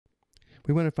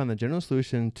We want to find the general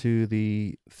solution to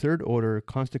the third order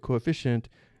constant coefficient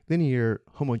linear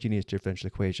homogeneous differential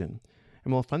equation.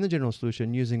 And we'll find the general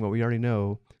solution using what we already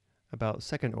know about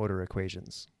second order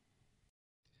equations.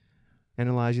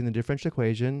 Analyzing the differential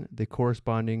equation, the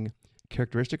corresponding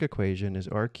characteristic equation is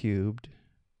r cubed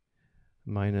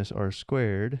minus r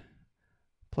squared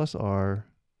plus r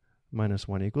minus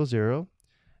 1 equals 0.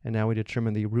 And now we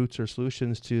determine the roots or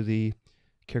solutions to the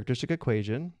characteristic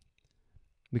equation.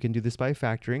 We can do this by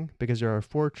factoring. Because there are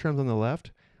 4 terms on the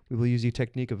left, we will use the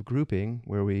technique of grouping,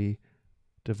 where we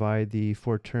divide the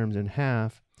 4 terms in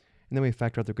half, and then we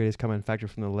factor out the greatest common factor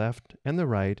from the left and the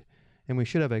right, and we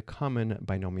should have a common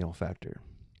binomial factor.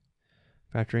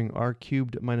 Factoring r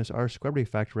cubed minus r squared, we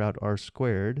factor out r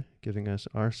squared, giving us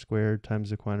r squared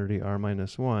times the quantity r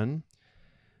minus 1.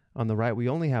 On the right, we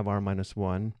only have r minus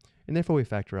 1, and therefore we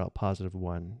factor out positive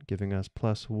 1, giving us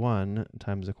plus 1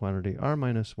 times the quantity r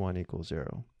minus 1 equals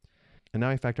 0. And now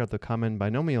we factor out the common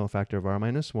binomial factor of r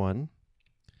minus 1,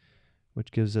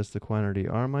 which gives us the quantity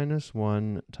r minus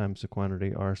 1 times the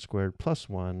quantity r squared plus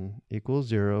 1 equals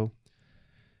 0.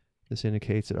 This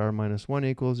indicates that r minus 1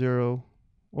 equals 0,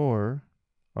 or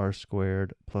r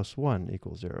squared plus 1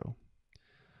 equals 0.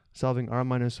 Solving r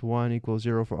minus 1 equals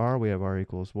 0 for r, we have r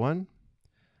equals 1.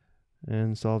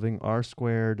 And solving r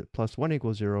squared plus 1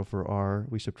 equals 0 for r,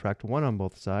 we subtract 1 on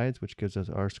both sides, which gives us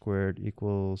r squared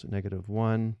equals negative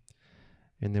 1.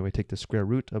 And then we take the square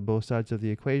root of both sides of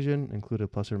the equation, include a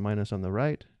plus or minus on the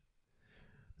right.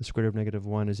 The square root of negative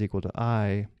 1 is equal to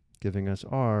I, giving us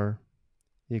r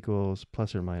equals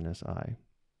plus or minus I.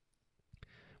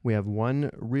 We have 1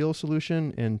 real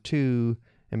solution and 2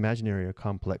 imaginary or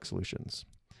complex solutions,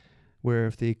 where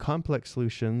if the complex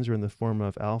solutions are in the form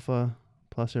of alpha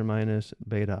plus or minus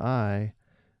beta I,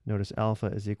 notice alpha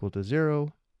is equal to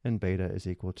 0 and beta is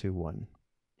equal to 1.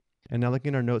 And now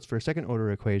looking at our notes for second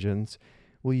order equations,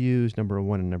 we'll use number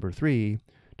 1 and number 3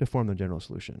 to form the general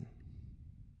solution.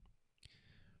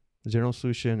 The general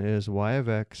solution is y of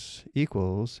x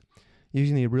equals,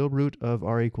 using the real root of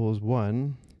r equals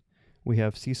 1, we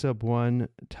have c sub 1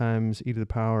 times e to the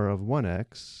power of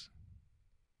 1x,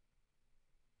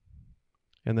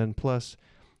 and then plus,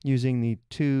 using the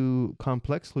 2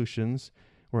 complex solutions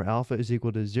where alpha is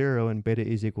equal to 0 and beta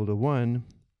is equal to 1,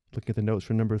 looking at the notes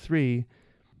for number 3,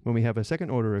 when we have a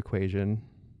second order equation,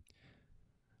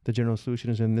 the general solution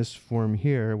is in this form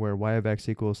here, where y of x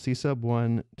equals c sub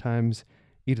 1 times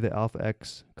e to the alpha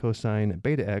x cosine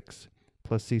beta x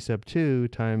plus c sub 2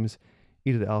 times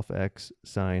e to the alpha x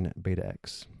sine beta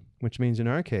x. Which means in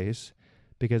our case,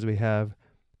 because we have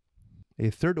a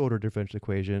third order differential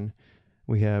equation,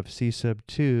 we have c sub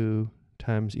 2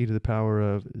 times e to the power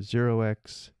of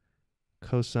 0x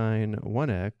cosine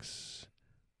 1x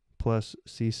plus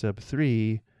c sub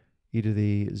 3 e to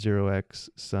the 0x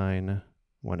sine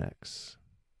 1x.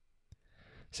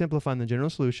 Simplifying the general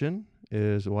solution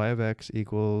is y of x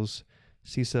equals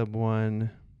c sub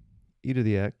 1 e to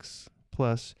the x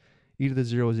plus e to the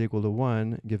 0 is equal to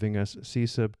 1, giving us c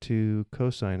sub 2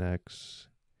 cosine x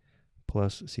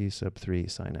plus c sub 3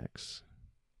 sine x.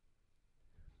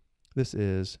 This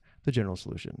is the general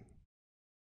solution.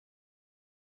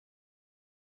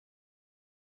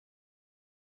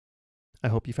 I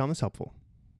hope you found this helpful.